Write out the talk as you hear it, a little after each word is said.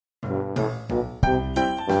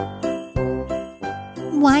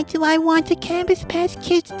why do I want a Cabbage Patch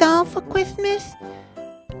Kids doll for Christmas?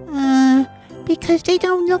 Because they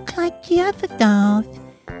don't look like the other dolls.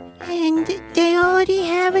 And they already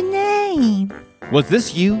have a name. Was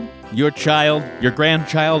this you, your child, your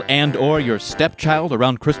grandchild, and or your stepchild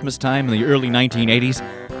around Christmas time in the early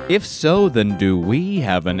 1980s? If so, then do we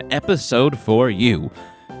have an episode for you.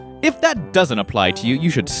 If that doesn't apply to you,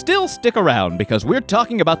 you should still stick around because we're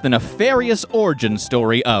talking about the nefarious origin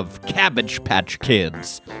story of Cabbage Patch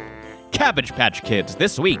Kids. Cabbage Patch Kids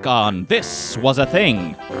this week on This Was a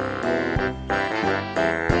Thing.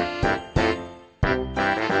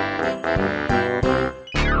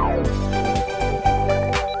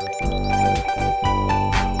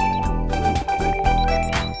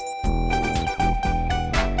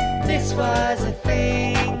 This was a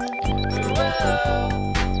thing. Whoa.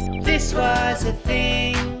 This was a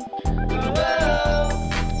thing. Whoa.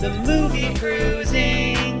 The movie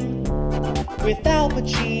Cruising with Al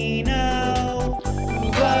Pacino.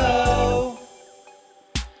 Whoa.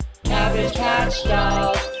 Cabbage Patch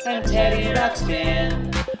Dolls and Teddy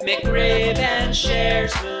Ruxpin. McRib and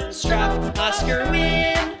Cher's Moonstruck Oscar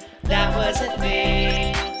win. That was a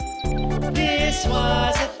thing. This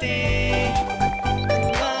was a thing.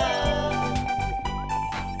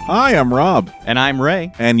 Hi, I'm Rob. And I'm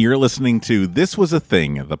Ray. And you're listening to This Was a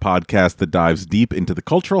Thing, the podcast that dives deep into the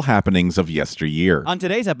cultural happenings of yesteryear. On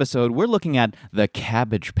today's episode, we're looking at the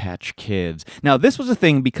Cabbage Patch Kids. Now, this was a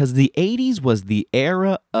thing because the 80s was the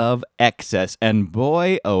era of excess, and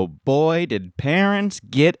boy, oh boy, did parents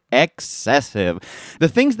get excessive. The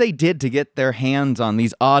things they did to get their hands on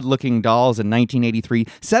these odd-looking dolls in 1983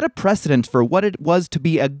 set a precedent for what it was to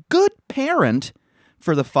be a good parent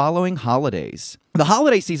for the following holidays. The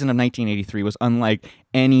holiday season of 1983 was unlike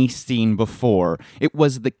any seen before. It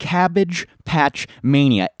was the Cabbage Patch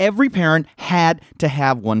mania. Every parent had to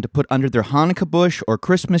have one to put under their Hanukkah bush or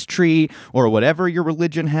Christmas tree or whatever your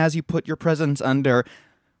religion has you put your presents under.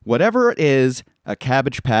 Whatever it is, a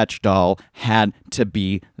Cabbage Patch doll had to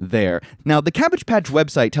be there. Now, the Cabbage Patch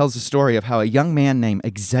website tells the story of how a young man named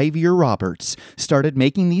Xavier Roberts started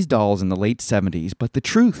making these dolls in the late 70s, but the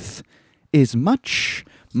truth is much,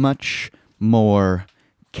 much more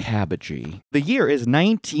cabbagey. The year is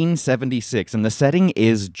 1976, and the setting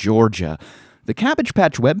is Georgia. The Cabbage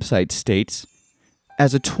Patch website states,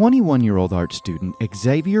 as a 21-year-old art student,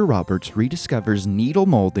 Xavier Roberts rediscovers needle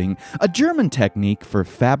molding, a German technique for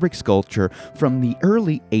fabric sculpture from the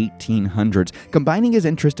early 1800s. Combining his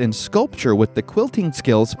interest in sculpture with the quilting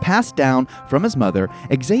skills passed down from his mother,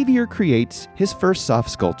 Xavier creates his first soft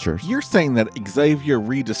sculptures. You're saying that Xavier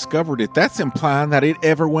rediscovered it. That's implying that it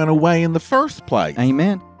ever went away in the first place.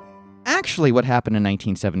 Amen. Actually, what happened in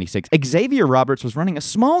 1976, Xavier Roberts was running a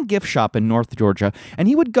small gift shop in North Georgia, and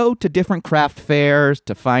he would go to different craft fairs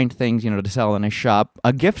to find things, to sell in a shop,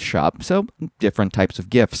 a gift shop, so different types of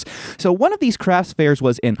gifts. So one of these craft fairs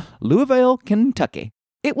was in Louisville, Kentucky.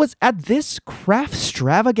 It was at this craft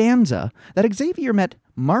extravaganza that Xavier met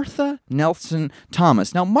Martha Nelson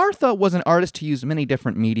Thomas. Now, Martha was an artist who used many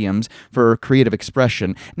different mediums for creative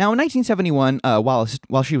expression. Now, in 1971,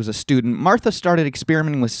 while she was a student, Martha started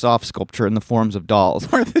experimenting with soft sculpture in the forms of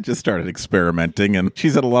dolls. Martha just started experimenting, and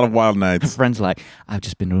she's had a lot of wild nights. Her friends are like, I've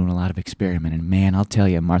just been doing a lot of experimenting. Man, I'll tell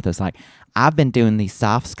you, Martha's like, I've been doing these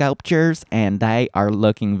soft sculptures, and they are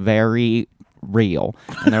looking very real.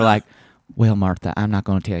 And they're like, well, Martha, I'm not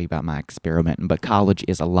going to tell you about my experimenting, but college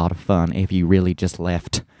is a lot of fun if you really just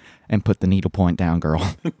left and put the needlepoint down,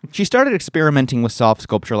 girl. She started experimenting with soft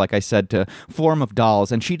sculpture, like I said, to form of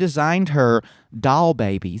dolls, and she designed her doll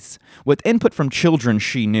babies with input from children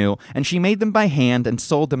she knew, and she made them by hand and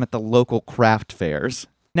sold them at the local craft fairs.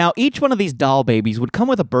 Now, each one of these doll babies would come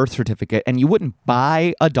with a birth certificate, and you wouldn't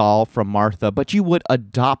buy a doll from Martha, but you would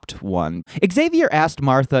adopt one. Xavier asked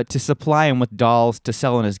Martha to supply him with dolls to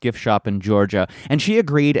sell in his gift shop in Georgia, and she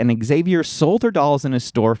agreed, and Xavier sold her dolls in his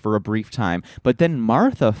store for a brief time. But then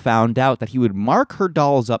Martha found out that he would mark her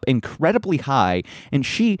dolls up incredibly high, and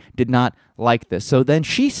she did not like this. So then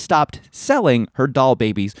she stopped selling her doll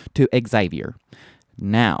babies to Xavier.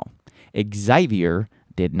 Now, Xavier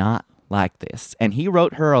did not like this, and he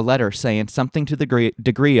wrote her a letter saying something to the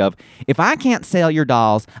degree of, if I can't sell your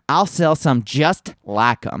dolls, I'll sell some just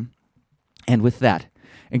like them. And with that,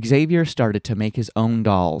 Xavier started to make his own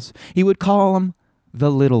dolls. He would call them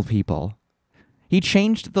the Little People. He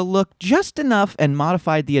changed the look just enough and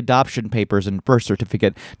modified the adoption papers and birth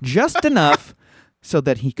certificate just enough so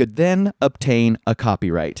that he could then obtain a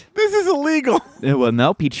copyright. This is illegal. Well,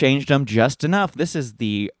 nope, he changed them just enough. This is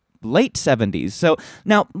the late 70s. So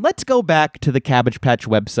now let's go back to the Cabbage Patch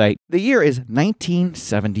website. The year is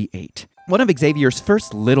 1978. One of Xavier's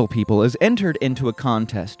first little people is entered into a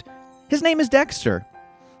contest. His name is Dexter.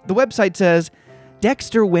 The website says,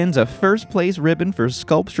 Dexter wins a first-place ribbon for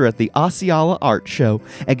sculpture at the Osceola Art Show.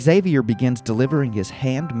 Xavier begins delivering his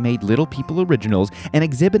handmade Little People originals and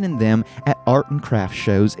exhibiting them at art and craft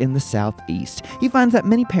shows in the Southeast. He finds that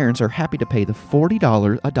many parents are happy to pay the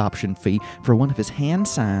 $40 adoption fee for one of his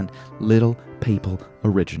hand-signed Little People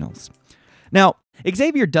originals. Now,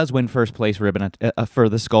 Xavier does win first place ribbon for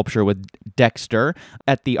the sculpture with Dexter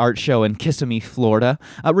at the art show in Kissimmee, Florida.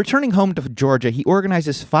 Returning home to Georgia, he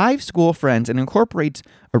organizes 5 school friends and incorporates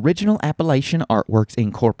Original Appalachian Artworks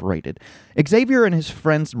Incorporated. Xavier and his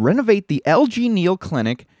friends renovate the L.G. Neal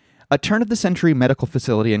Clinic, a turn-of-the-century medical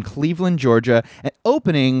facility in Cleveland, Georgia, and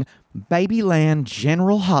opening Babyland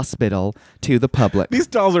General Hospital to the public. These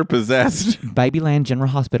dolls are possessed. Babyland General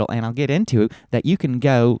Hospital, and I'll get into that you can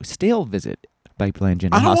go still visit Babyland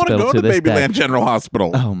General I don't want Hospital to go to this Babyland day. General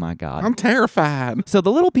Hospital. Oh my God. I'm terrified. So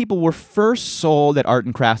the Little People were first sold at Art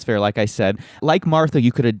and Crafts Fair, like I said. Like Martha,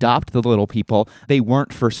 you could adopt the Little People. They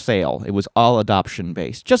weren't for sale. It was all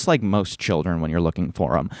adoption-based, just like most children when you're looking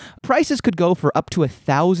for them. Prices could go for up to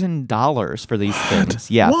 $1,000 for these things.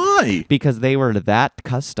 Yeah. Why? Because they were that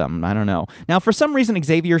custom. I don't know. Now, for some reason,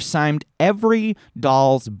 Xavier signed every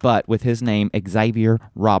doll's butt with his name, Xavier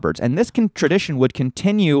Roberts. And this tradition would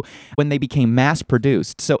continue when they became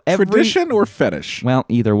mass-produced. So Tradition or fetish? Well,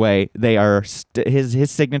 either way, they are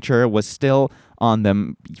his signature was still on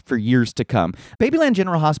them for years to come. Babyland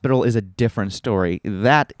General Hospital is a different story.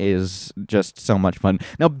 That is just so much fun.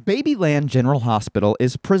 Now, Babyland General Hospital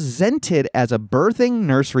is presented as a birthing,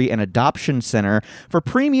 nursery, and adoption center for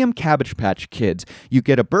premium Cabbage Patch Kids. You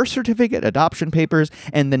get a birth certificate, adoption papers,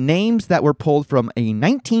 and the names that were pulled from a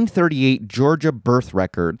 1938 Georgia birth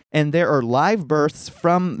record. And there are live births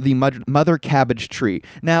from the mother cabbage tree.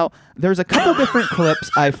 Now, there's a couple different clips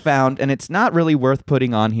I found, and it's not really worth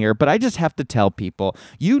putting on here, but I just have to tell people,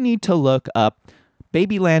 you need to look up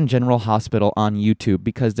Babyland General Hospital on YouTube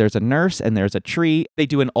because there's a nurse and there's a tree. They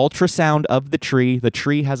do an ultrasound of the tree. The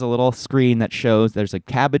tree has a little screen that shows there's a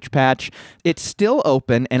cabbage patch. It's still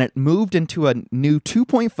open, and it moved into a new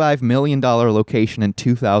 $2.5 million location in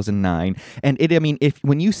 2009. And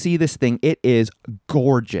when you see this thing, it is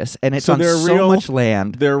gorgeous, and it's on so much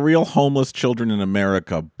land. There are real homeless children in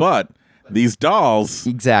America, but these dolls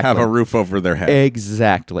have a roof over their head.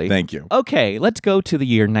 Exactly. Thank you. Okay, let's go to the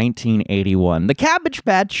year 1981. The Cabbage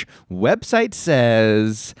Patch website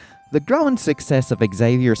says, the growing success of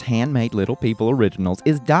Xavier's handmade Little People originals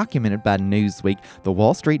is documented by Newsweek, The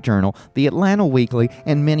Wall Street Journal, The Atlanta Weekly,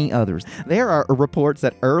 and many others. There are reports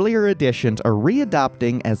that earlier editions are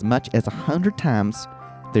readopting as much as 100 times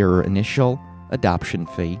their initial adoption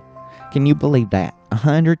fee. Can you believe that?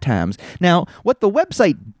 100 times. Now, what the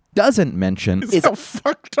website doesn't mention is how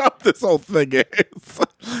fucked up this whole thing is.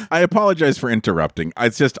 I apologize for interrupting.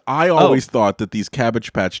 It's just I always thought that these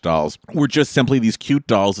Cabbage Patch dolls were just simply these cute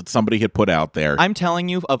dolls that somebody had put out there. I'm telling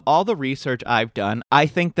you, of all the research I've done, I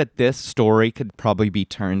think that this story could probably be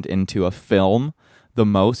turned into a film the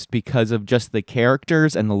most because of just the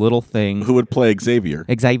characters and the little things. Who would play Xavier?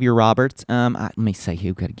 Xavier Roberts. Let me see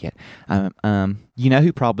who could get. You know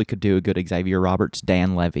who probably could do a good Xavier Roberts?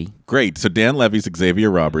 Dan Levy. Great. So Dan Levy's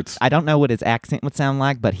Xavier Roberts. I don't know what his accent would sound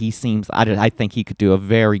like, but he seems. I think he could do a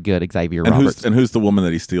very good Xavier Roberts. And who's the woman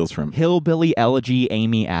that he steals from? Hillbilly Elegy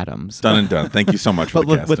Amy Adams. Done and done. Thank you so much for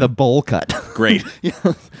the casting. With a bowl cut. Great.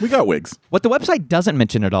 We got wigs. What the website doesn't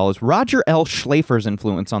mention at all is Roger L. Schlafer's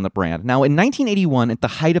influence on the brand. Now, in 1981, at the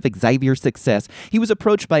height of Xavier's success, he was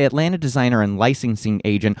approached by Atlanta designer and licensing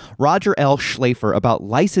agent Roger L. Schlafer about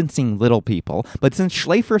licensing Little People. But since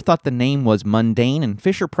Schlafer thought the name was mundane and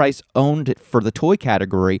Fisher-Price owned it for the toy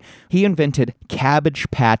category, he invented Cabbage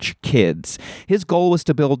Patch Kids. His goal was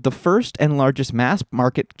to build the first and largest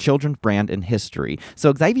mass-market children's brand in history.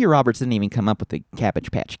 So Xavier Roberts didn't even come up with the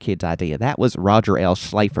Cabbage Patch Kids idea. That was Roger L.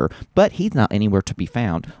 Schlafer, but he's not anywhere to be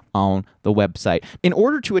found on the website. In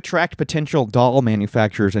order to attract potential doll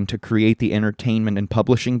manufacturers and to create the entertainment and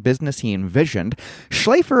publishing business he envisioned,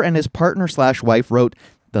 Schlafer and his partner/wife wrote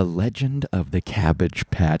The Legend of the Cabbage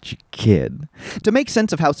Patch Kid. To make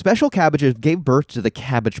sense of how special cabbages gave birth to the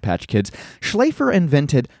Cabbage Patch Kids, Schlafer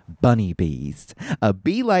invented bunny bees, a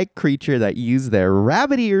bee-like creature that used their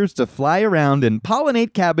rabbit ears to fly around and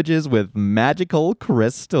pollinate cabbages with magical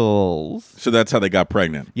crystals. So that's how they got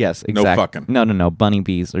pregnant? Yes, exactly. No fucking. No. Bunny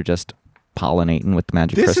bees are just pollinating with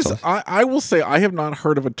magic crystals. I will say, I have not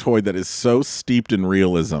heard of a toy that is so steeped in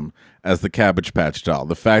realism as the Cabbage Patch doll.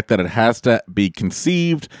 The fact that it has to be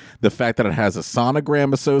conceived, the fact that it has a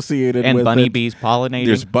sonogram associated and with bunny it. bees pollinating.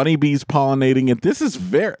 There's bunny bees pollinating it. This is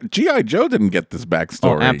very... G.I. Joe didn't get this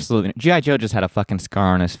backstory. Oh, absolutely. G.I. Joe just had a fucking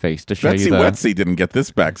scar on his face to show Betsy you the... Wetsy didn't get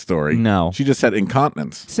this backstory. No. She just had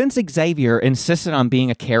incontinence. Since Xavier insisted on being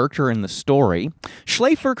a character in the story,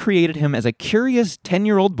 Schlafer created him as a curious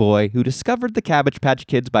 10-year-old boy who discovered the Cabbage Patch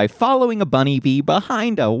Kids by following a bunny bee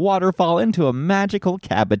behind a waterfall into a magical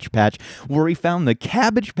cabbage patch, where he found the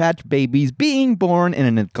Cabbage Patch babies being born in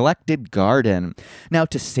a neglected garden. Now,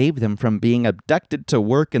 to save them from being abducted to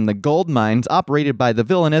work in the gold mines operated by the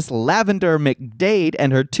villainous Lavender McDade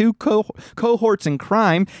and her two cohorts in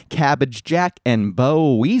crime, Cabbage Jack and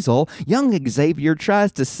Bo Weasel, young Xavier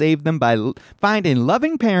tries to save them by finding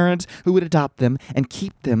loving parents who would adopt them and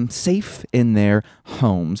keep them safe in their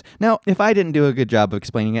homes. Now, if I didn't do a good job of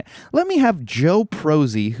explaining it, let me have Joe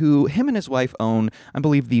Prosy, who him and his wife own, I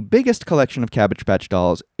believe, the biggest collection of Cabbage Patch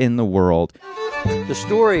dolls in the world. The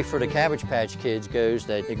story for the Cabbage Patch Kids goes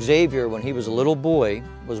that Xavier, when he was a little boy,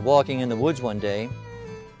 was walking in the woods one day,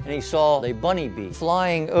 and he saw a bunny bee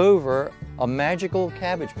flying over a magical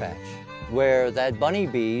cabbage patch, where that bunny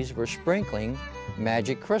bees were sprinkling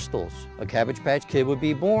magic crystals. A Cabbage Patch Kid would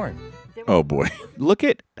be born. Oh, boy. Look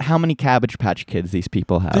at how many Cabbage Patch Kids these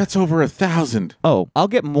people have. That's over 1,000. Oh, I'll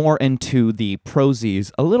get more into the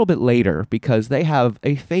Prosies a little bit later because they have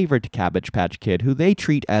a favorite Cabbage Patch Kid who they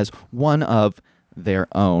treat as one of their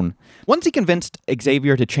own. Once he convinced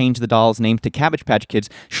Xavier to change the doll's name to Cabbage Patch Kids,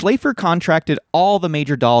 Schlafer contracted all the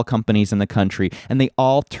major doll companies in the country, and they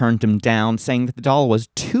all turned him down, saying that the doll was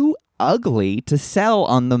too ugly to sell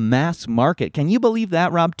on the mass market. Can you believe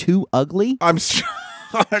that, Rob? Too ugly? I'm shocked.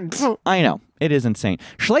 I know. It is insane.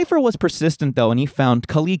 Schlafer was persistent, though, and he found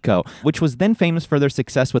Coleco, which was then famous for their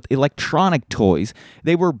success with electronic toys.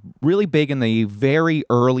 They were really big in the very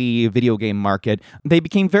early video game market. They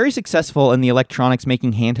became very successful in the electronics,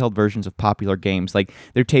 making handheld versions of popular games, like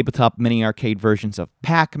their tabletop mini-arcade versions of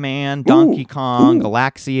Pac-Man, Donkey Kong,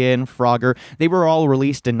 Galaxian, Frogger. They were all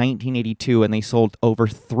released in 1982, and they sold over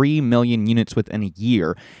 3 million units within a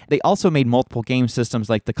year. They also made multiple game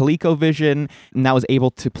systems like the ColecoVision, and that was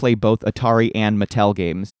able to play both Atari and Mattel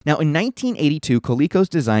games. Now, in 1982, Coleco's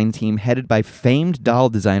design team, headed by famed doll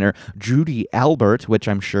designer Judy Albert, which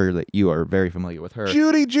I'm sure that you are very familiar with her.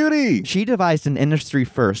 Judy! She devised an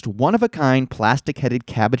industry-first, one-of-a-kind, plastic-headed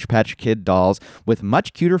Cabbage Patch Kid dolls with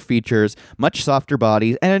much cuter features, much softer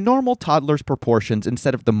bodies, and a normal toddler's proportions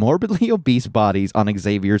instead of the morbidly obese bodies on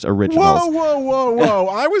Xavier's originals. Whoa.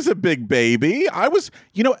 I was a big baby. I was,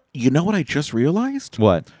 you know what I just realized?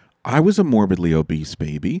 What? I was a morbidly obese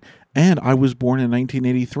baby, and I was born in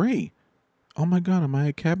 1983. Oh my God, am I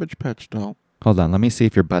a Cabbage Patch doll? Hold on, let me see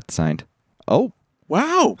if your butt's signed. Oh.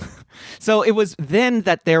 Wow. So it was then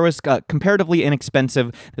that there was comparatively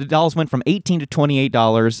inexpensive. The dolls went from $18 to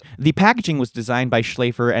 $28. The packaging was designed by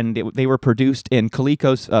Schlafer, and they were produced in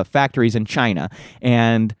Coleco's factories in China.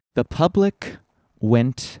 And the public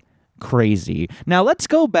went crazy. Now let's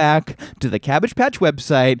go back to the Cabbage Patch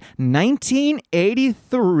website,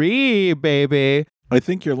 1983, baby. I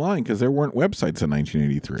think you're lying because there weren't websites in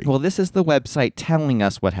 1983. Well, this is the website telling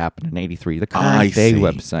us what happened in 83, the current day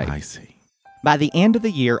website. I see. By the end of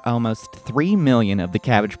the year, almost 3 million of the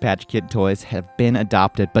Cabbage Patch Kid toys have been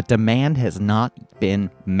adopted, but demand has not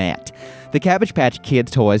been met. The Cabbage Patch Kid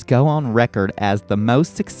toys go on record as the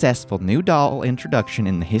most successful new doll introduction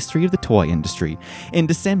in the history of the toy industry. In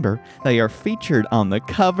December, they are featured on the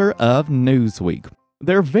cover of Newsweek.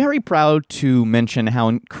 They're very proud to mention how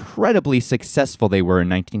incredibly successful they were in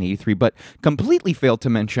 1983, but completely failed to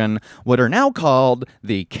mention what are now called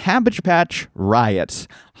the Cabbage Patch Riots.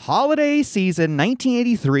 Holiday season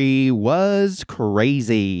 1983 was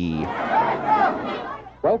crazy.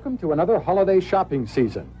 Welcome to another holiday shopping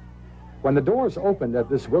season. When the doors opened at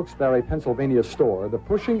this Wilkes-Barre, Pennsylvania store, the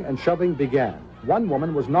pushing and shoving began. One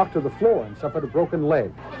woman was knocked to the floor and suffered a broken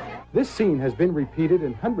leg. This scene has been repeated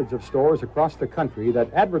in hundreds of stores across the country that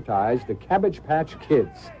advertise the Cabbage Patch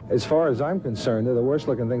Kids. As far as I'm concerned, they're the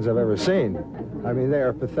worst-looking things I've ever seen. I mean, they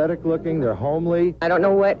are pathetic-looking, they're homely. I don't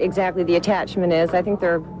know what exactly the attachment is. I think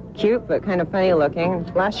they're cute, but kind of funny-looking.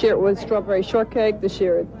 Last year it was strawberry shortcake. This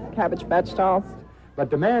year it's Cabbage Patch dolls. But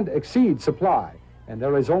demand exceeds supply, and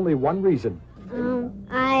there is only one reason.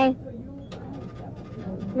 I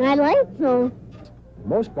like them.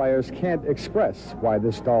 Most buyers can't express why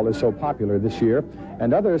this doll is so popular this year,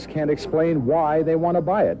 and others can't explain why they want to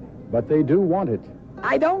buy it, but they do want it.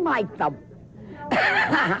 I don't like them.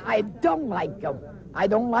 I don't like them. I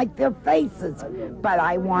don't like their faces, but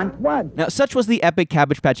I want one. Now, such was the epic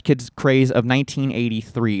Cabbage Patch Kids craze of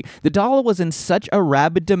 1983. The doll was in such a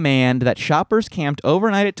rabid demand that shoppers camped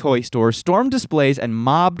overnight at toy stores, stormed displays, and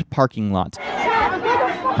mobbed parking lots.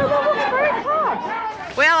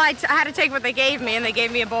 Well, I had to take what they gave me, and they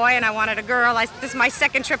gave me a boy, and I wanted a girl. This is my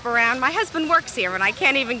second trip around. My husband works here, and I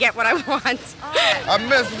can't even get what I want. I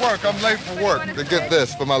missed work. I'm late for work to get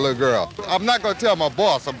this for my little girl. I'm not going to tell my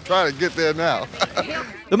boss. I'm trying to get there now.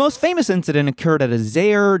 The most famous incident occurred at a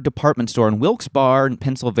Zayre department store in Wilkes-Barre, in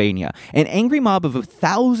Pennsylvania. An angry mob of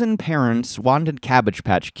 1,000 parents wanted Cabbage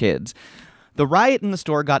Patch Kids. The riot in the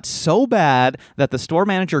store got so bad that the store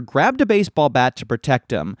manager grabbed a baseball bat to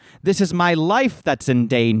protect him. "This is my life that's in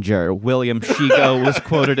danger," William Shigo was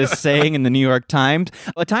quoted as saying in the New York Times.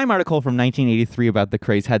 A Time article from 1983 about the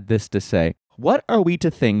craze had this to say: "What are we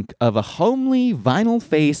to think of a homely,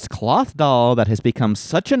 vinyl-faced cloth doll that has become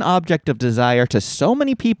such an object of desire to so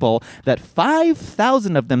many people that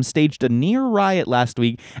 5,000 of them staged a near riot last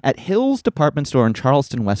week at Hill's department store in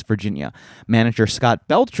Charleston, West Virginia? Manager Scott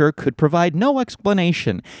Belcher could provide no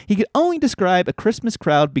explanation. He could only describe a Christmas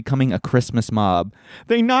crowd becoming a Christmas mob.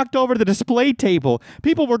 They knocked over the display table.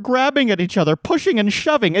 People were grabbing at each other, pushing and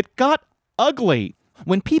shoving. It got ugly."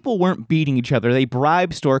 When people weren't beating each other, they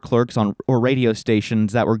bribed store clerks or radio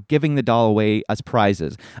stations that were giving the doll away as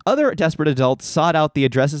prizes. Other desperate adults sought out the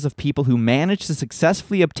addresses of people who managed to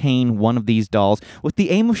successfully obtain one of these dolls with the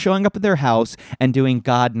aim of showing up at their house and doing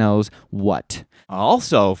God knows what.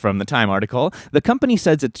 Also, from the Time article, the company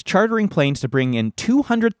says it's chartering planes to bring in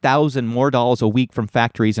 200,000 more dolls a week from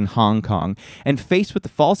factories in Hong Kong, and faced with the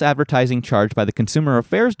false advertising charge by the Consumer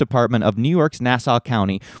Affairs Department of New York's Nassau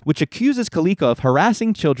County, which accuses Coleco of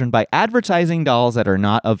harassing children by advertising dolls that are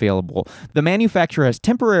not available. The manufacturer has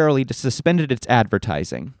temporarily suspended its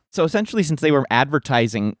advertising. So essentially, since they were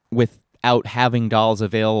advertising without having dolls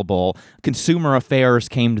available, Consumer Affairs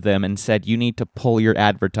came to them and said, "You need to pull your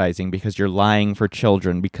advertising because you're lying for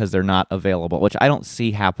children because they're not available," which I don't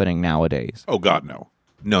see happening nowadays. Oh, God, no.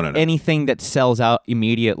 No. Anything that sells out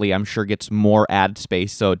immediately, I'm sure, gets more ad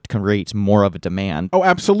space, so it creates more of a demand. Oh,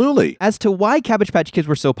 absolutely. As to why Cabbage Patch Kids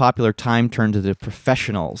were so popular, Time turned to the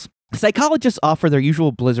professionals. Psychologists offer their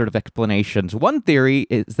usual blizzard of explanations. One theory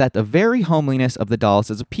is that the very homeliness of the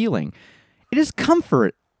dolls is appealing. It is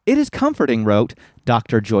comforting, wrote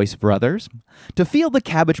Dr. Joyce Brothers, to feel the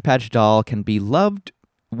Cabbage Patch doll can be loved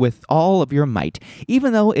with all of your might,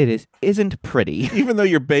 even though it isn't pretty. Even though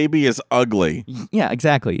your baby is ugly. Yeah,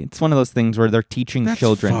 exactly. It's one of those things where they're teaching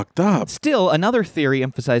children. That's fucked up. Still, another theory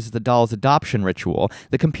emphasizes the doll's adoption ritual.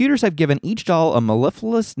 The computers have given each doll a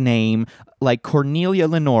mellifluous name like Cornelia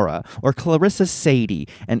Lenora or Clarissa Sadie,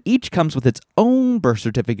 and each comes with its own birth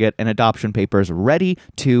certificate and adoption papers ready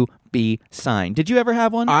to be signed. Did you ever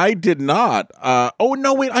have one? I did not. I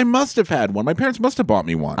must have had one. My parents must have bought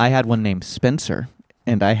me one. I had one named Spencer.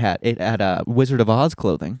 And it had Wizard of Oz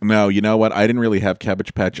clothing. No, you know what? I didn't really have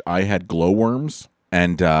Cabbage Patch. I had glowworms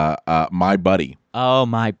and My Buddy. Oh,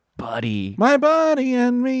 My Buddy. My Buddy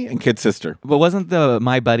and me. And Kid Sister. But wasn't the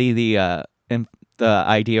My Buddy the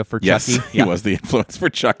idea for Chucky? Yes, he was the influence for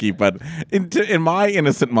Chucky. But in my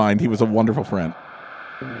innocent mind, he was a wonderful friend.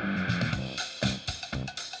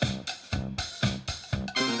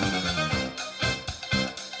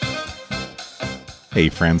 Hey,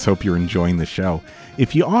 friends. Hope you're enjoying the show.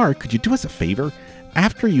 If you are, could you do us a favor?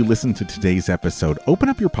 After you listen to today's episode, open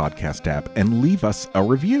up your podcast app and leave us a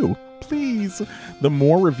review. Please. The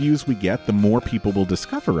more reviews we get, the more people will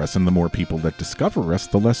discover us, and the more people that discover us,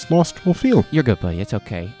 the less lost we'll feel. You're good, buddy. It's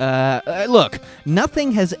okay. Look,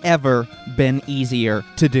 nothing has ever been easier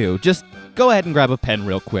to do. Just go ahead and grab a pen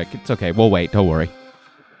real quick. It's okay. We'll wait. Don't worry.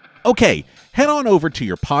 Okay, head on over to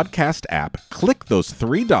your podcast app, click those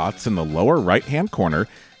 3 dots in the lower right-hand corner,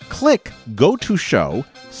 click Go to Show,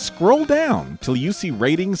 scroll down till you see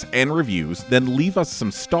ratings and reviews, then leave us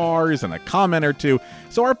some stars and a comment or two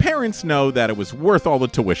so our parents know that it was worth all the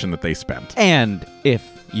tuition that they spent. And if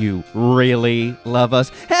you really love us,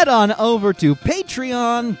 head on over to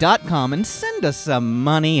patreon.com and send us some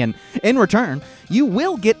money, and in return, you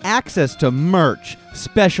will get access to merch,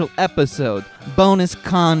 special episodes, bonus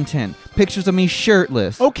content, pictures of me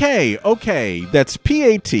shirtless. Okay, that's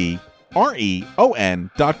patreon.com.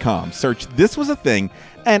 Search This Was a Thing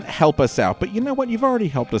and help us out. But you know what? You've already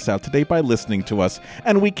helped us out today by listening to us,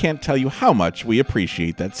 and we can't tell you how much we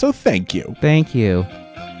appreciate that, so thank you. Thank you.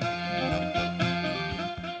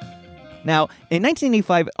 Now, in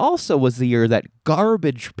 1985 also was the year that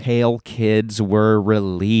Garbage Pail Kids were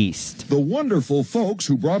released. The wonderful folks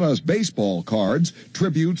who brought us baseball cards,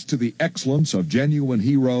 tributes to the excellence of genuine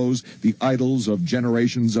heroes, the idols of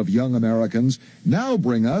generations of young Americans, now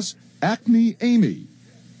bring us Acne Amy,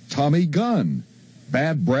 Tommy Gunn,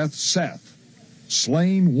 Bad Breath Seth,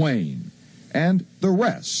 Slain Wayne, and the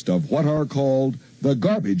rest of what are called the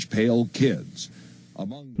Garbage Pail Kids.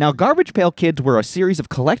 Now, Garbage Pail Kids were a series of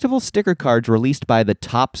collectible sticker cards released by the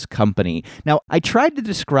Topps Company. Now, I tried to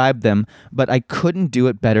describe them, but I couldn't do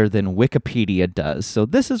it better than Wikipedia does. So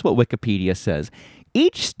this is what Wikipedia says.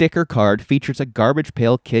 Each sticker card features a Garbage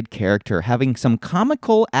Pail Kid character having some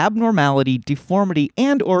comical abnormality, deformity,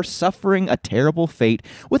 and or suffering a terrible fate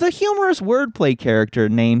with a humorous wordplay character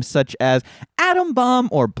names such as Atom Bomb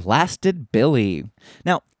or Blasted Billy.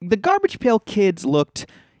 Now, the Garbage Pail Kids looked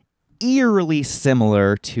eerily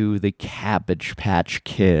similar to the Cabbage Patch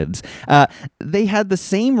Kids. They had the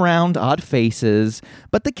same round, odd faces,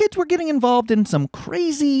 but the kids were getting involved in some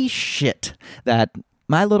crazy shit that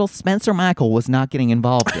my little Spencer Michael was not getting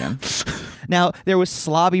involved in. Now, there was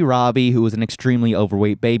Slobby Robbie, who was an extremely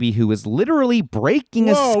overweight baby who was literally breaking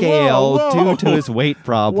a scale due to his weight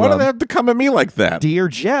problem. Why do they have to come at me like that? Dear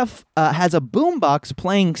Jeff has a boombox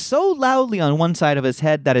playing so loudly on one side of his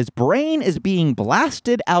head that his brain is being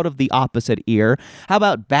blasted out of the opposite ear. How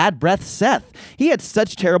about Bad Breath Seth? He had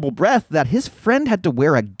such terrible breath that his friend had to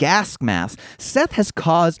wear a gas mask. Seth has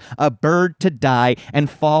caused a bird to die and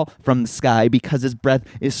fall from the sky because his breath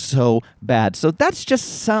is so bad. So that's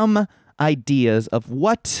just some ideas of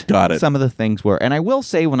what some of the things were. And I will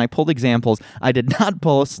say, when I pulled examples, I did not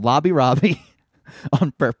pull Slobby Robbie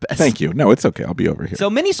on purpose. Thank you. No, it's okay. I'll be over here.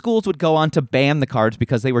 So many schools would go on to ban the cards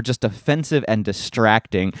because they were just offensive and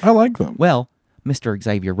distracting. I like them. Well, Mr.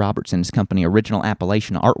 Xavier Robertson's company, Original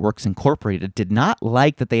Appalachian Artworks Incorporated, did not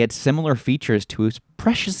like that they had similar features to his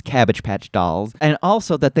precious Cabbage Patch dolls, and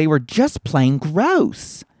also that they were just plain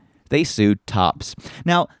gross. They sued Topps.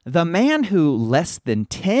 Now, the man who less than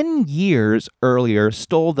 10 years earlier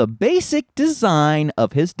stole the basic design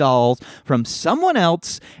of his dolls from someone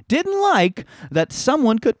else didn't like that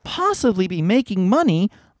someone could possibly be making money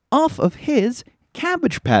off of his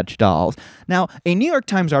Cabbage Patch dolls. Now, a New York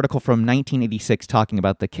Times article from 1986 talking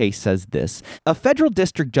about the case says this. A federal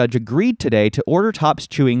district judge agreed today to order Topps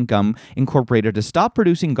Chewing Gum Incorporated to stop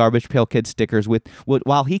producing Garbage Pail Kid stickers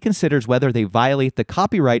while he considers whether they violate the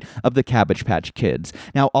copyright of the Cabbage Patch Kids.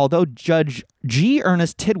 Now, although Judge G.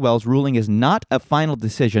 Ernest Tidwell's ruling is not a final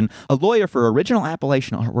decision, a lawyer for Original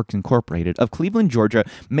Appalachian Artworks Incorporated of Cleveland, Georgia,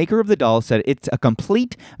 maker of the dolls, said it's a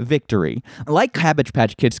complete victory. Like Cabbage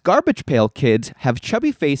Patch Kids, Garbage Pail Kids have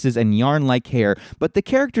chubby faces and yarn-like hair, but the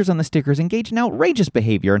characters on the stickers engage in outrageous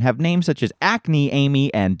behavior and have names such as Acne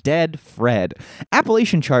Amy and Dead Fred.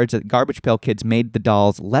 Appalachian charged that Garbage Pail Kids made the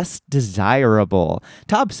dolls less desirable.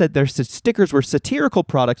 Topps said their stickers were satirical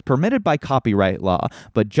products permitted by copyright law,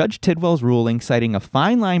 but Judge Tidwell's ruling, citing a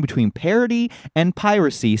fine line between parody and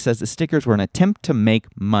piracy, says the stickers were an attempt to make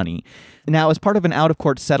money. Now, as part of an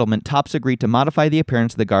out-of-court settlement, Topps agreed to modify the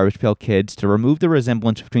appearance of the Garbage Pail Kids, to remove the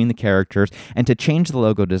resemblance between the characters, and to change the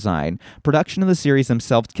logo design. Production of the series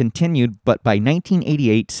themselves continued, but by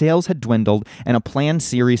 1988, sales had dwindled, and a planned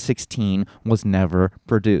Series 16 was never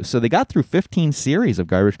produced. So they got through 15 series of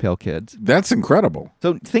Garbage Pail Kids. That's incredible.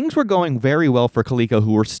 So things were going very well for Coleco,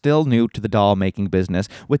 who were still new to the doll-making business.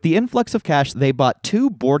 With the influx of cash, they bought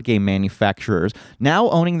 2 board game manufacturers, now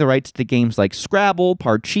owning the rights to games like Scrabble,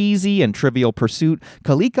 Parcheesi, and Trivial Pursuit.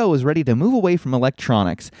 Coleco was ready to move away from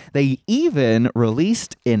electronics. They even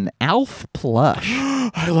released an Alf plush.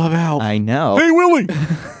 I love Alf. I know. Hey, Willie!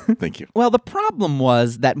 Thank you. Well, the problem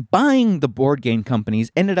was that buying the board game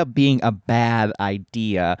companies ended up being a bad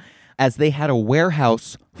idea, as they had a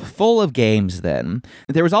warehouse full of games then.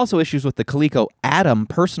 There was also issues with the Coleco Atom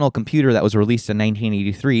personal computer that was released in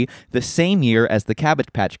 1983, the same year as the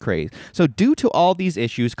Cabbage Patch craze. So due to all these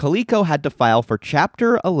issues, Coleco had to file for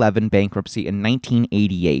Chapter 11 bankruptcy in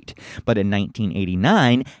 1988. But in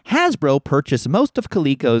 1989, Hasbro purchased most of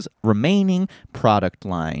Coleco's remaining product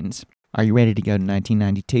lines. Are you ready to go to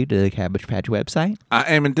 1992 to the Cabbage Patch website?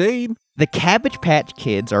 I am indeed. The Cabbage Patch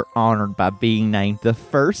Kids are honored by being named the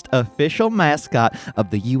first official mascot of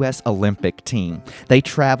the U.S. Olympic team. They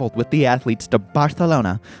traveled with the athletes to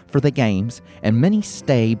Barcelona for the games, and many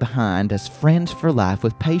stay behind as friends for life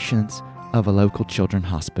with patients of a local children's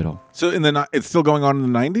hospital. So it's still going on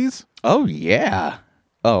in the 90s? Oh, yeah.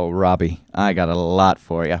 Oh, Robbie, I got a lot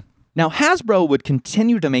for you. Now, Hasbro would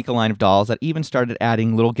continue to make a line of dolls that even started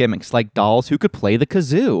adding little gimmicks, like dolls who could play the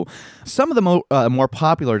kazoo. Some of the more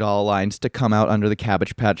popular doll lines to come out under the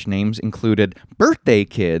Cabbage Patch names included Birthday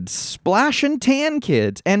Kids, Splash and Tan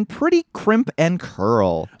Kids, and Pretty Crimp and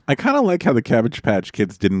Curl. I kind of like how the Cabbage Patch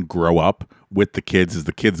Kids didn't grow up with the kids as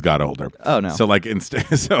the kids got older. Oh, no. So,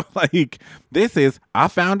 this is, I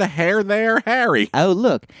found a hair there, Harry. Oh,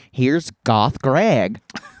 look, here's Goth Greg.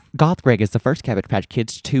 Goth Greg is the first Cabbage Patch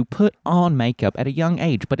Kids to put on makeup at a young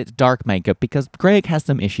age, but it's dark makeup because Greg has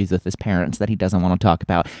some issues with his parents that he doesn't want to talk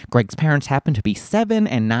about. Greg's parents happen to be 7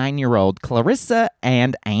 and 9-year-old Clarissa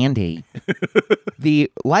and Andy.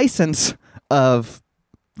 The license of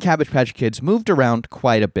Cabbage Patch Kids moved around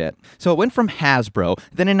quite a bit. So it went from Hasbro.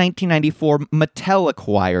 Then in 1994, Mattel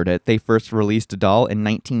acquired it. They first released a doll in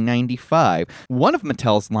 1995. One of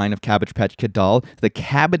Mattel's line of Cabbage Patch Kid doll, the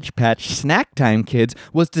Cabbage Patch Snack Time Kids,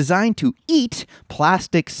 was designed to eat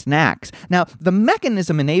plastic snacks. Now, the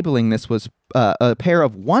mechanism enabling this was a pair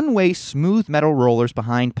of one-way smooth metal rollers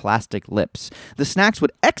behind plastic lips. The snacks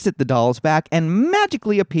would exit the doll's back and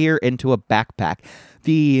magically appear into a backpack.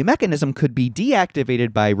 The mechanism could be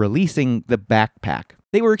deactivated by releasing the backpack.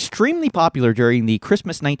 They were extremely popular during the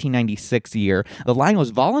Christmas 1996 year. The line was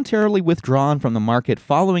voluntarily withdrawn from the market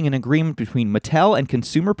following an agreement between Mattel and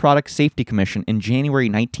Consumer Product Safety Commission in January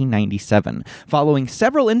 1997, following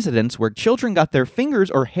several incidents where children got their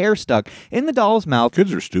fingers or hair stuck in the doll's mouth.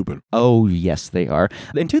 Kids are stupid. Oh, yes, they are.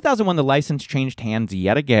 In 2001, the license changed hands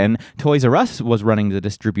yet again. Toys R Us was running the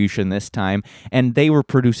distribution this time, and they were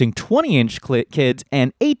producing 20-inch kids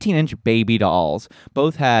and 18-inch baby dolls.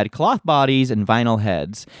 Both had cloth bodies and vinyl heads.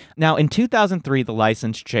 Now, in 2003, the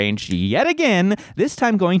license changed yet again, this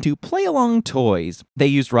time going to Play Along Toys. They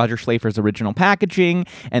used Roger Schlafer's original packaging,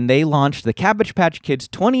 and they launched the Cabbage Patch Kids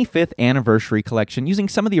 25th Anniversary Collection using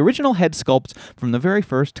some of the original head sculpts from the very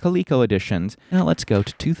first Coleco editions. Now, let's go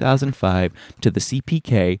to 2005 to the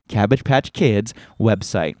CPK Cabbage Patch Kids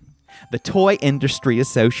website. The Toy Industry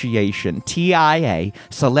Association, TIA,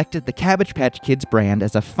 selected the Cabbage Patch Kids brand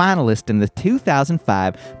as a finalist in the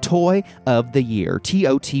 2005 Toy of the Year,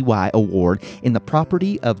 TOTY Award, in the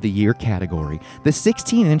Property of the Year category. The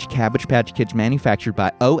 16-inch Cabbage Patch Kids manufactured by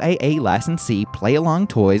OAA licensee Play Along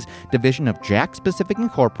Toys, division of Jack Pacific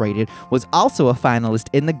Incorporated, was also a finalist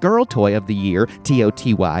in the Girl Toy of the Year,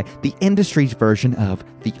 TOTY, the industry's version of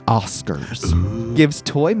the Oscars. Gives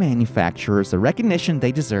toy manufacturers the recognition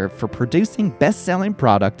they deserve for producing best-selling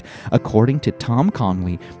product, according to Tom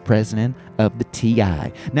Conley, president of the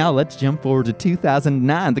TI. Now let's jump forward to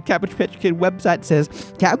 2009. The Cabbage Patch Kid website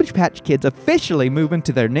says Cabbage Patch Kids officially move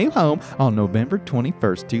into their new home on November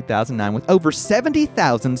 21st, 2009, with over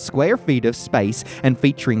 70,000 square feet of space and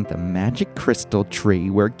featuring the Magic Crystal Tree,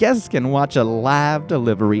 where guests can watch a live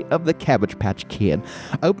delivery of the Cabbage Patch Kid.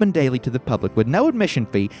 Open daily to the public with no admission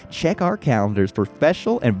fee. Check our calendars for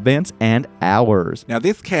special events and hours. Now,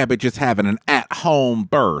 this Cabbage is having an at-home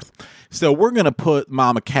birth. So we're going to put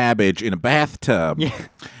Mama Cabbage in a bathtub. Yeah.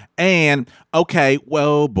 And, okay,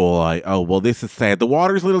 well, boy. Oh, well, this is sad. The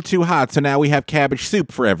water's a little too hot, so now we have cabbage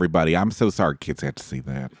soup for everybody. I'm so sorry kids had to see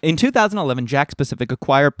that. In 2011, Jack Pacific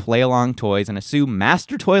acquired Play Along Toys and assumed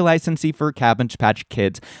master toy licensee for Cabbage Patch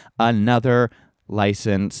Kids, another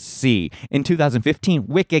licensee. In 2015,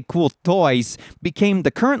 Wicked Cool Toys became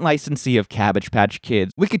the current licensee of Cabbage Patch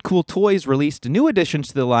Kids. Wicked Cool Toys released new additions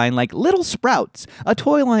to the line like Little Sprouts, a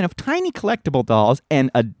toy line of tiny collectible dolls,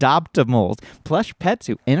 and Adoptimals, plush pets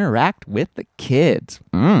who interact with the kids.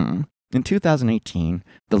 In 2018,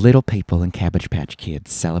 the Little People and Cabbage Patch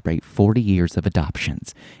Kids celebrate 40 years of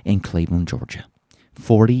adoptions in Cleveland, Georgia.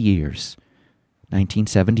 40 years.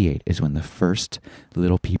 1978 is when the first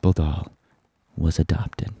Little People doll was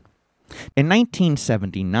adopted. In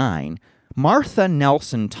 1979, Martha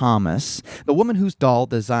Nelson Thomas, the woman whose doll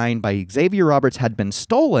designed by Xavier Roberts had been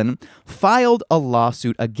stolen, filed a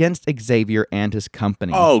lawsuit against Xavier and his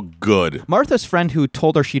company. Oh, good. Martha's friend who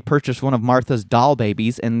told her she'd purchased one of Martha's doll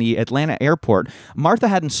babies in the Atlanta airport, Martha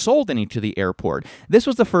hadn't sold any to the airport. This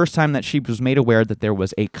was the first time that she was made aware that there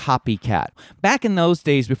was a copycat. Back in those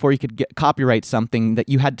days, before you could copyright something, that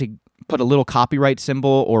you had to put a little copyright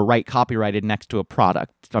symbol or write copyrighted next to a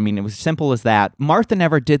product. I mean, it was simple as that. Martha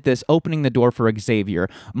never did this, opening the door for Xavier.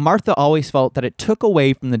 Martha always felt that it took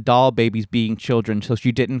away from the doll babies being children, so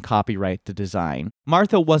she didn't copyright the design.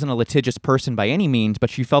 Martha wasn't a litigious person by any means, but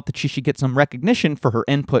she felt that she should get some recognition for her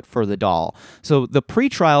input for the doll. So the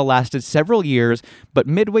pre-trial lasted several years, but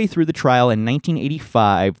midway through the trial in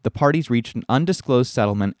 1985, the parties reached an undisclosed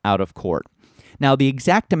settlement out of court. Now, the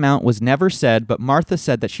exact amount was never said, but Martha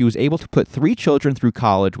said that she was able to put 3 children through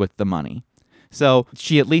college with the money. So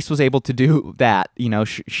she at least was able to do that. You know,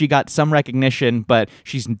 she got some recognition, but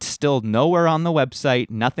she's still nowhere on the website,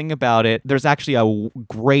 nothing about it. There's actually a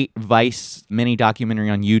great Vice mini documentary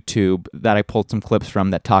on YouTube that I pulled some clips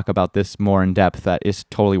from that talk about this more in depth that is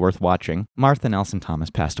totally worth watching. Martha Nelson Thomas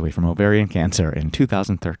passed away from ovarian cancer in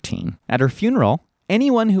 2013. At her funeral,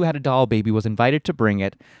 anyone who had a doll baby was invited to bring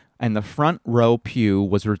it, and the front row pew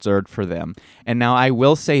was reserved for them. And now I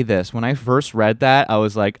will say this, when I first read that, I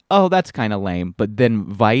was like, oh, that's kind of lame. But then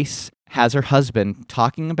Vice has her husband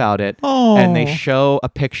talking about it, and they show a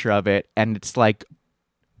picture of it, and it's like,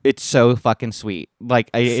 it's so fucking sweet. Like,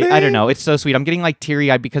 I don't know. It's so sweet. I'm getting like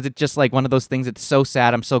teary-eyed because it's just like one of those things. It's so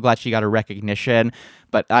sad. I'm so glad she got a recognition.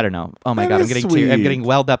 But I don't know. Oh my God, I'm getting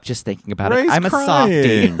welled up just thinking about it. I'm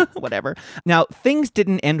crying. a softie. Whatever. Now, things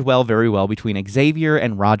didn't end very well between Xavier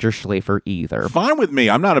and Roger Schlafer either. Fine with me.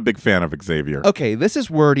 I'm not a big fan of Xavier. Okay, this is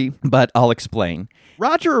wordy, but I'll explain.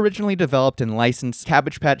 Roger originally developed and licensed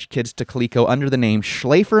Cabbage Patch Kids to Coleco under the name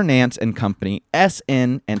Schlafer, Nance & Company,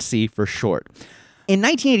 SN&C for short. In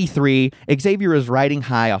 1983, Xavier was riding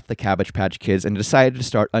high off the Cabbage Patch Kids and decided to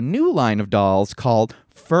start a new line of dolls called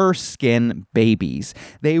Fur Skin Babies.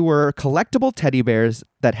 They were collectible teddy bears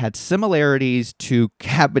that had similarities to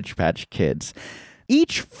Cabbage Patch Kids.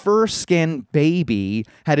 Each fur skin baby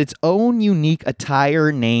had its own unique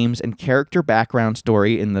attire, names, and character background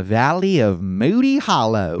story in the Valley of Moody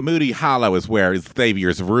Hollow. Moody Hollow is where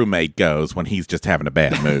Xavier's roommate goes when he's just having a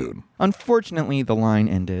bad mood. Unfortunately, the line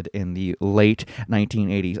ended in the late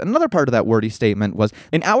 1980s. Another part of that wordy statement was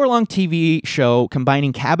an hour-long TV show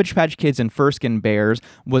combining Cabbage Patch Kids and Fur Skin Bears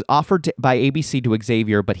was offered by ABC to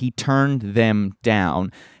Xavier, but he turned them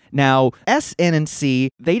down. Now, SN&C,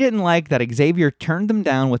 they didn't like that Xavier turned them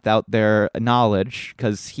down without their knowledge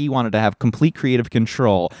because he wanted to have complete creative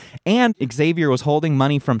control. And Xavier was holding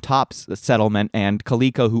money from Topps Settlement, and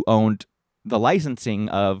Coleco, who owned the licensing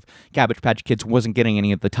of Cabbage Patch Kids, wasn't getting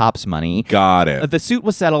any of the Topps money. Got it. The suit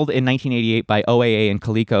was settled in 1988 by OAA and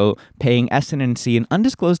Coleco, paying SN&C an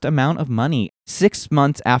undisclosed amount of money. 6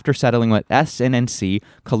 months after settling with SN&C,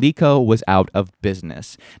 Coleco was out of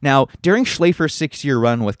business. Now, during Schlafer's 6-year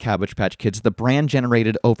run with Cabbage Patch Kids, the brand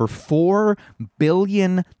generated over $4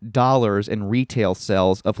 billion in retail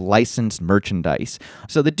sales of licensed merchandise.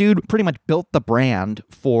 So the dude pretty much built the brand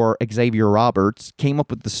for Xavier Roberts, came up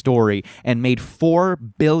with the story, and made $4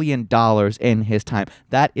 billion in his time.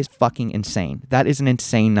 That is fucking insane. That is an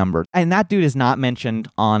insane number. And that dude is not mentioned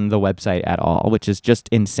on the website at all, which is just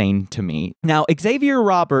insane to me. Now, Xavier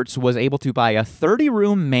Roberts was able to buy a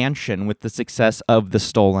 30-room mansion with the success of the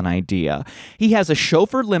stolen idea. He has a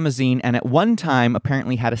chauffeur limousine and at one time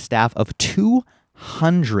apparently had a staff of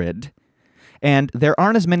 200. And there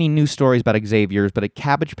aren't as many news stories about Xavier's, but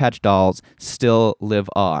Cabbage Patch dolls still live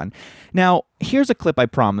on. Now, here's a clip I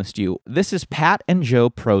promised you. This is Pat and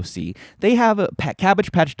Joe Prosey. They have a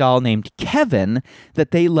Cabbage Patch doll named Kevin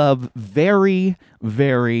that they love very,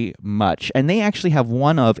 very much. And they actually have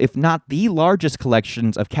one of, if not the largest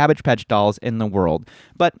collections of Cabbage Patch dolls in the world.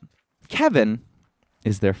 But Kevin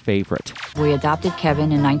is their favorite. We adopted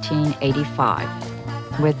Kevin in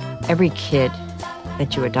 1985. With every kid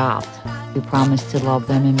that you adopt, we promise to love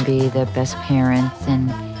them and be their best parents and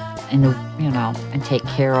take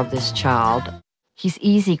care of this child. He's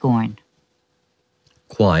easygoing.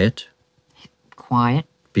 Quiet.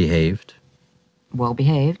 Behaved. Well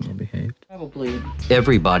behaved. Probably.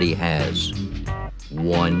 Everybody has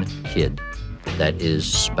one kid that is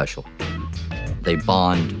special. They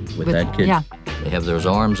bond with that kid. Yeah. They have those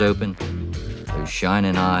arms open, those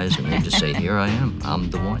shining eyes, and they just say, here I am, I'm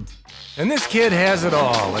the one. And this kid has it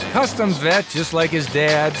all. A custom vet just like his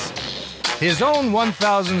dad's, his own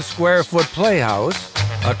 1,000 square foot playhouse,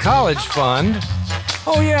 a college fund,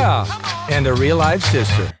 oh yeah, and a real life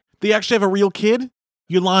sister. They actually have a real kid?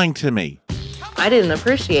 You're lying to me. I didn't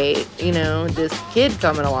appreciate, this kid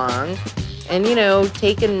coming along and,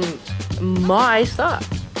 taking my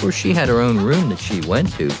stuff. Of course, she had her own room that she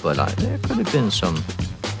went to, but there could have been some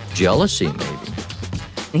jealousy maybe.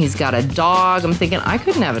 He's got a dog. I'm thinking I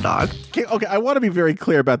couldn't have a dog. Okay, I want to be very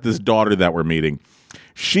clear about this daughter that we're meeting.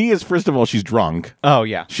 She is, first of all, she's drunk. Oh,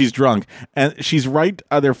 yeah. She's drunk. And she's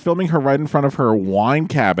they're filming her right in front of her wine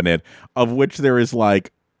cabinet, of which there is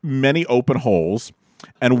like many open holes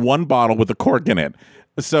and one bottle with a cork in it.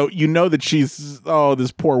 So you know that she's,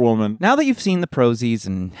 this poor woman. Now that you've seen the Prosies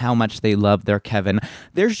and how much they love their Kevin,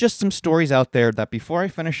 there's just some stories out there that before I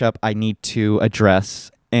finish up, I need to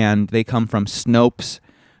address. And they come from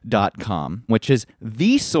Snopes.com, which is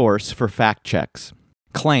the source for fact checks.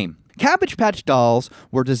 Claim: Cabbage Patch dolls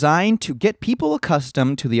were designed to get people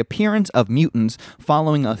accustomed to the appearance of mutants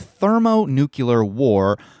following a thermonuclear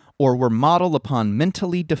war, or were modeled upon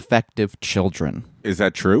mentally defective children. Is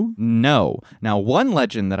that true? No. Now, one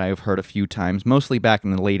legend that I've heard a few times, mostly back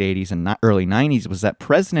in the late 80s and early 90s, was that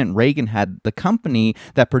President Reagan had the company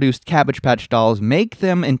that produced Cabbage Patch dolls make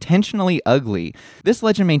them intentionally ugly. This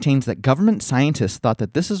legend maintains that government scientists thought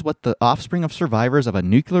that this is what the offspring of survivors of a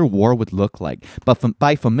nuclear war would look like. But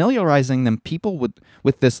by familiarizing them people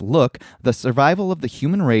with this look, the survival of the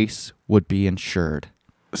human race would be ensured.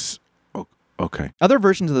 Okay. Other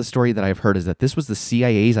versions of the story that I've heard is that this was the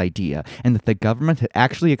CIA's idea and that the government had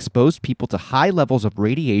actually exposed people to high levels of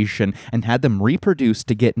radiation and had them reproduced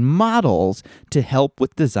to get models to help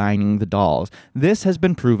with designing the dolls. This has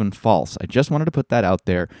been proven false. I just wanted to put that out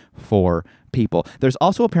there for people. There's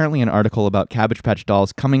also apparently an article about Cabbage Patch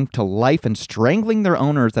dolls coming to life and strangling their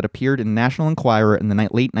owners that appeared in National Enquirer in the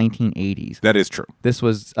late 1980s. That is true. This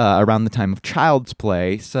was around the time of Child's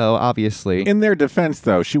Play, so obviously... In their defense,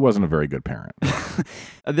 though, she wasn't a very good parent.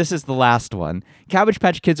 This is the last one. Cabbage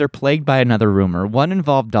Patch Kids are plagued by another rumor. One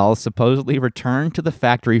involved dolls supposedly returned to the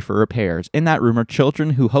factory for repairs. In that rumor,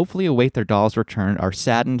 children who hopefully await their dolls' return are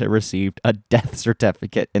saddened to receive a death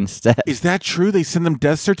certificate instead. Is that true? They send them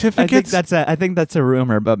death certificates? I think that's a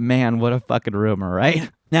rumor, but man, what a fucking rumor,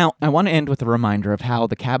 right? Now, I want to end with a reminder of how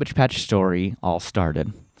the Cabbage Patch story all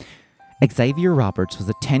started. Xavier Roberts was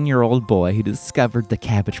a 10-year-old boy who discovered the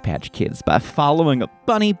Cabbage Patch Kids by following a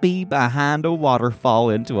bunny bee behind a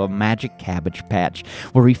waterfall into a magic cabbage patch,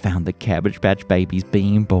 where he found the Cabbage Patch babies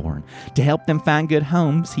being born. To help them find good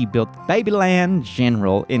homes, he built Babyland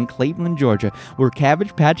General in Cleveland, Georgia, where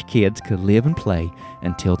Cabbage Patch Kids could live and play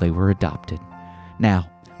until they were adopted. Now,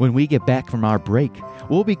 when we get back from our break,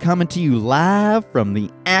 we'll be coming to you live from the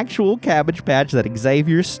actual Cabbage Patch that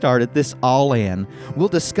Xavier started this all in. We'll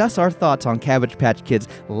discuss our thoughts on Cabbage Patch Kids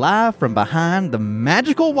live from behind the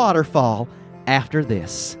magical waterfall after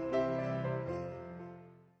this.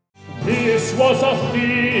 This was a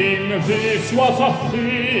thing, this was a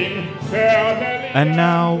thing. And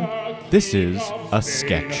now, this is a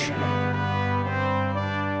sketch.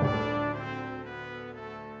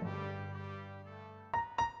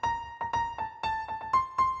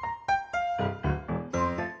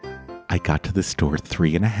 I got to the store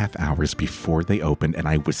 3.5 hours before they opened, and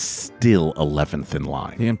I was still 11th in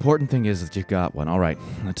line. The important thing is that you got one. All right,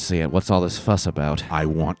 let's see it. What's all this fuss about? I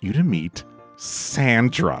want you to meet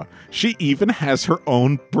Sandra. She even has her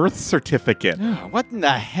own birth certificate. What in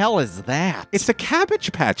the hell is that? It's a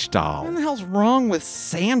Cabbage Patch doll. What the hell's wrong with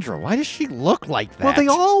Sandra? Why does she look like that? Well, they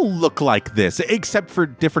all look like this, except for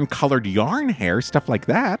different colored yarn hair, stuff like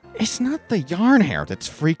that. It's not the yarn hair that's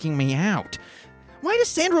freaking me out. Why does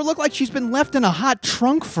Sandra look like she's been left in a hot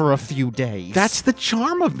trunk for a few days? That's the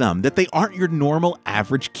charm of them, that they aren't your normal,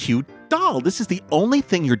 average, cute doll. This is the only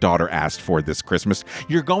thing your daughter asked for this Christmas.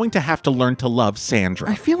 You're going to have to learn to love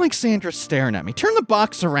Sandra. I feel like Sandra's staring at me. Turn the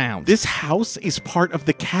box around. This house is part of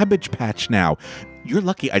the Cabbage Patch now. You're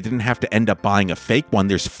lucky I didn't have to end up buying a fake one.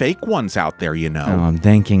 There's fake ones out there, you know. Oh, I'm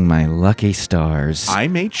thanking my lucky stars. I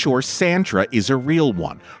made sure Sandra is a real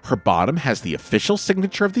one. Her bottom has the official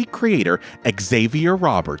signature of the creator, Xavier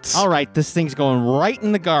Roberts. All right, this thing's going right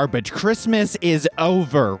in the garbage. Christmas is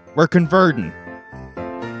over. We're converting.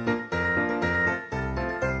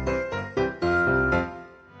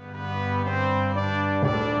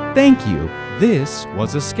 Thank you. This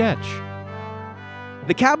was a sketch.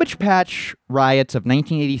 The Cabbage Patch Riots of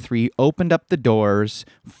 1983 opened up the doors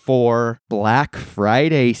for Black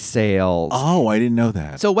Friday sales. Oh, I didn't know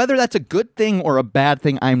that. So whether that's a good thing or a bad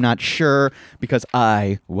thing, I'm not sure, because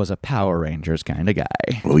I was a Power Rangers kind of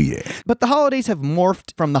guy. Oh, yeah. But the holidays have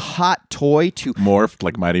morphed from the hot toy to... Morphed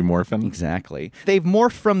like Mighty Morphin? Exactly. They've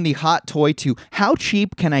morphed from the hot toy to how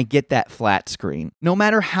cheap can I get that flat screen? No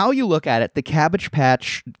matter how you look at it, the Cabbage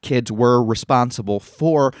Patch Kids were responsible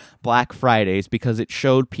for Black Fridays because it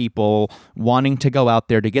showed people wanting to go out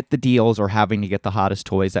there to get the deals or having to get the hottest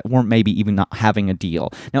toys that weren't maybe even not having a deal.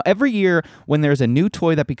 Now, every year when there's a new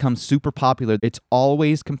toy that becomes super popular, it's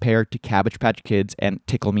always compared to Cabbage Patch Kids and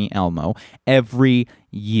Tickle Me Elmo every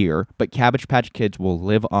year, but Cabbage Patch Kids will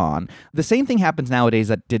live on. The same thing happens nowadays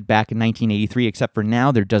that did back in 1983, except for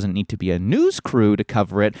now there doesn't need to be a news crew to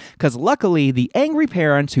cover it, because luckily the angry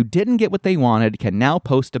parents who didn't get what they wanted can now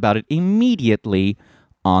post about it immediately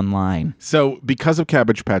online. So because of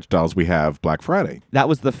Cabbage Patch Dolls, we have Black Friday. That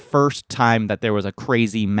was the first time that there was a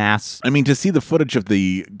crazy mass. I mean, to see the footage of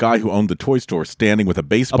the guy who owned the toy store standing with a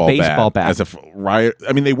baseball bat as a riot.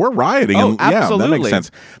 I mean, they were rioting. Oh, and, absolutely. Yeah, that makes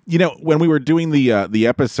sense. You know, when we were doing the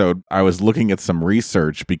episode, I was looking at some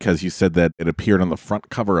research because you said that it appeared on the front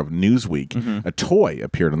cover of Newsweek. Mm-hmm. A toy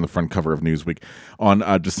appeared on the front cover of Newsweek on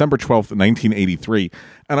December 12th, 1983.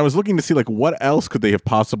 And I was looking to see, like, what else could they have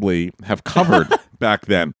possibly have covered back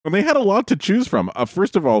then. And they had a lot to choose from.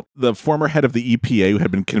 First of all, the former head of the EPA who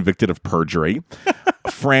had been convicted of perjury.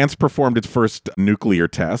 France performed its first nuclear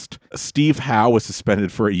test. Steve Howe was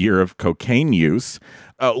suspended for a year of cocaine use.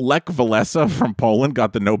 Lech Walesa from Poland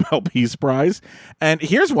got the Nobel Peace Prize. And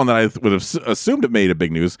here's one that I would have assumed it made a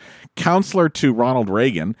big news. Counselor to Ronald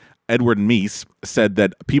Reagan, Edward Meese, said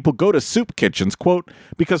that people go to soup kitchens, quote,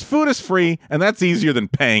 because food is free and that's easier than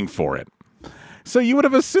paying for it. So you would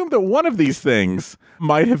have assumed that one of these things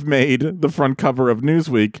might have made the front cover of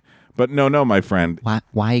Newsweek, but no, my friend.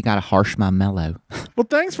 Why you gotta harsh my mellow? Well,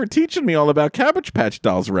 thanks for teaching me all about Cabbage Patch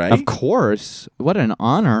Dolls, Ray. Of course. What an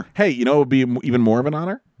honor. Hey, you know what would be even more of an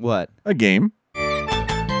honor? What? A game.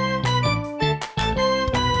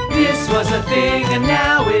 This was a thing and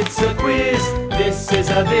now it's a quiz. This was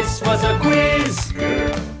a quiz.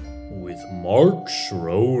 With Mark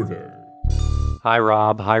Schroeder. Hi,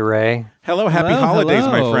 Rob. Hi, Ray. Hello. Happy holidays,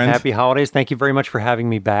 my friend. Happy holidays. Thank you very much for having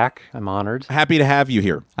me back. I'm honored. Happy to have you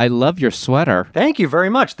here. I love your sweater. Thank you very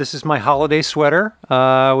much. This is my holiday sweater,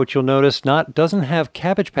 which you'll notice doesn't have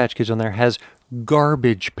Cabbage Patch Kids on there, has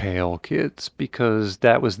Garbage Pail Kids, because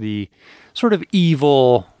that was the sort of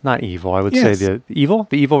evil, not evil, I would say the evil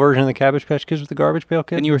version of the Cabbage Patch Kids with the Garbage Pail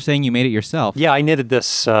Kid. And you were saying you made it yourself. Yeah, I knitted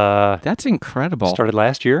this. That's incredible. Started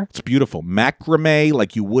last year. It's beautiful. Macrame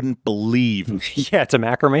like you wouldn't believe. Yeah, it's a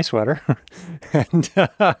macrame sweater. And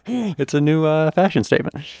it's a new fashion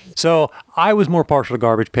statement. So I was more partial to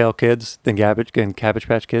Garbage Pail Kids than Cabbage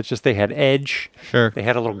Patch Kids. Just they had edge. Sure. They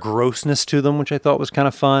had a little grossness to them, which I thought was kind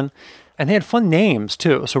of fun. And they had fun names,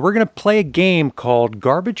 too. So we're going to play a game called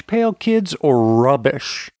Garbage Pail Kids or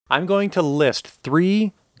Rubbish. I'm going to list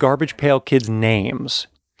 3 Garbage Pail Kids names.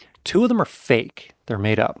 2 of them are fake. They're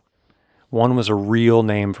made up. One was a real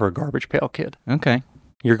name for a Garbage Pail Kid. Okay.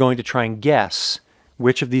 You're going to try and guess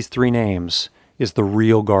which of these 3 names is the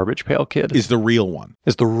real Garbage Pail Kid. Is the real one.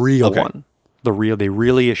 Is the real one. They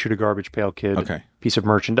really issued a Garbage Pail Kid piece of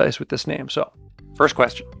merchandise with this name. So, first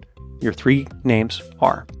question. Your 3 names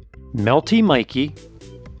are Melty Mikey,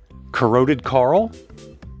 Corroded Carl,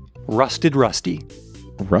 Rusted Rusty.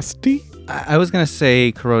 Rusty? I was going to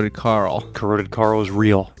say Corroded Carl. Corroded Carl is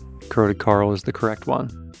real. Corroded Carl is the correct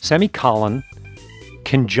one. Semicolon,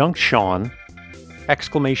 Conjunction,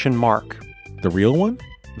 exclamation mark. The real one?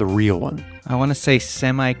 The real one. I want to say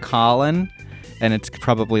semicolon, and it's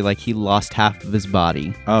probably like he lost half of his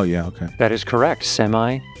body. Oh, yeah, okay. That is correct.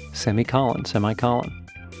 Semicolon.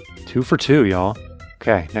 2 for 2, y'all.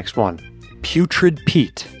 Okay, next one. Putrid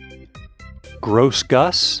Pete, Gross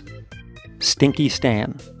Gus, Stinky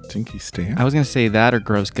Stan. Stinky Stan? I was going to say that or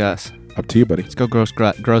Gross Gus. Up to you, buddy. Let's go Gross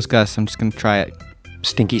Gus. I'm just going to try it.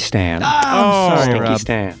 Stinky Stan. I'm sorry, Stinky Rob.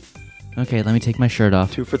 Stan. Okay, let me take my shirt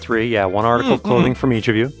off. 2 for 3. Yeah, 1 article of clothing from each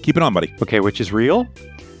of you. Keep it on, buddy. Okay, which is real?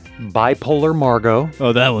 Bipolar Margot.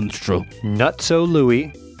 Oh, that one's true. Nutso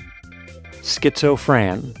Louie. Schizo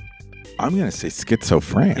Fran. I'm going to say Schizo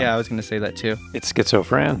Fran. Yeah, I was going to say that too. It's Schizo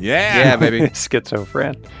Fran. Yeah, baby. Schizo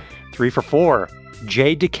Fran. 3 for 4.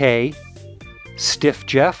 J Decay. Stiff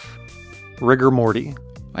Jeff. Rigor Morty.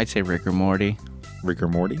 I'd say Rigor Morty. Rigor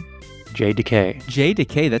Morty? J Decay. J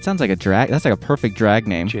Decay, that sounds like a drag. That's like a perfect drag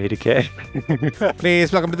name. J Decay.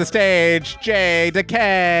 Please welcome to the stage, J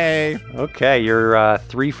Decay. Okay, you're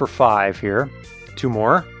 3 for 5 here. 2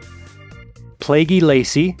 more. Plaguey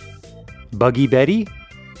Lacey. Buggy Betty.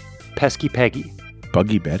 Pesky Peggy.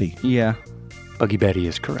 Buggy Betty. Yeah. Buggy Betty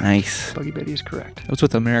is correct. Nice. Buggy Betty is correct. That was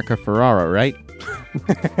with America Ferrara, right?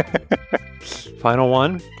 Final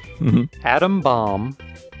one. Mm-hmm. Atom Bomb.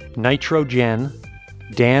 Nitrogen.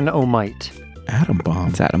 Dan O'Mite. Atom Bomb.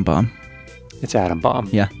 It's Atom Bomb. It's Atom Bomb.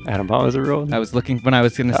 Yeah. Atom Bomb is a real one. I was looking when I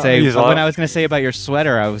was going to say about your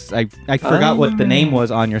sweater. I forgot what the name was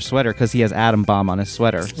on your sweater because he has Atom Bomb on his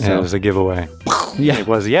sweater. So Yeah, it was a giveaway. Yeah. It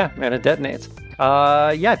was, and it detonates.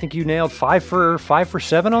 I think you nailed 5 for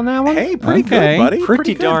 7 on that one. Hey, pretty good, buddy.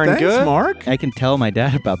 Pretty darn Thanks, good. Mark. I can tell my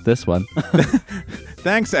dad about this one.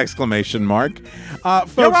 Thanks, exclamation mark.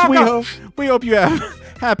 Folks, we hope you have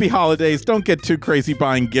happy holidays. Don't get too crazy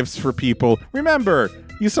buying gifts for people. Remember,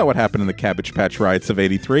 you saw what happened in the Cabbage Patch riots of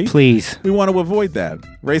 83. Please. We want to avoid that.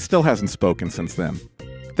 Ray still hasn't spoken since then.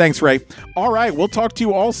 Thanks, Ray. All right, we'll talk to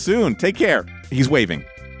you all soon. Take care. He's waving.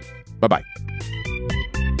 Bye-bye.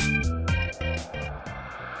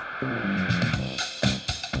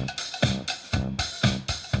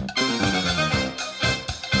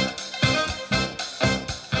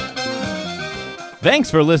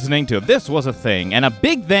 Thanks for listening to This Was a Thing, and a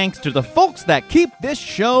big thanks to the folks that keep this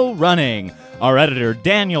show running. Our editor,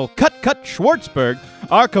 Daniel Cut Schwartzberg,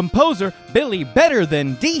 our composer, Billy Better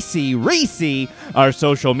Than DC Reese, our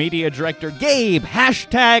social media director, Gabe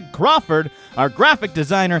 #Crawford, our graphic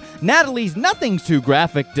designer, Natalie's Nothing's Too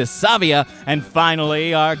Graphic DeSavia, and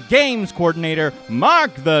finally, our games coordinator,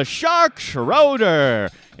 Mark the Shark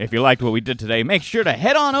Schroeder. If you liked what we did today, make sure to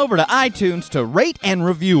head on over to iTunes to rate and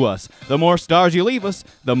review us. The more stars you leave us,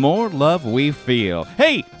 the more love we feel.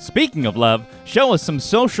 Hey, speaking of love, show us some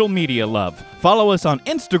social media love. Follow us on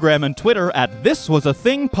Instagram and Twitter at This Was a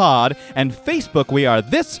Thing Pod, and Facebook we are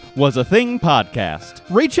This Was a Thing Podcast.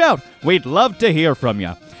 Reach out. We'd love to hear from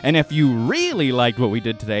you. And if you really liked what we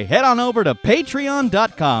did today, head on over to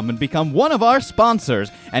patreon.com and become one of our sponsors,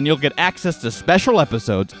 and you'll get access to special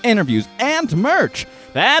episodes, interviews, and merch.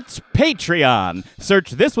 That's Patreon.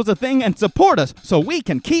 Search This Was a Thing and support us so we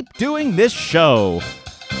can keep doing this show.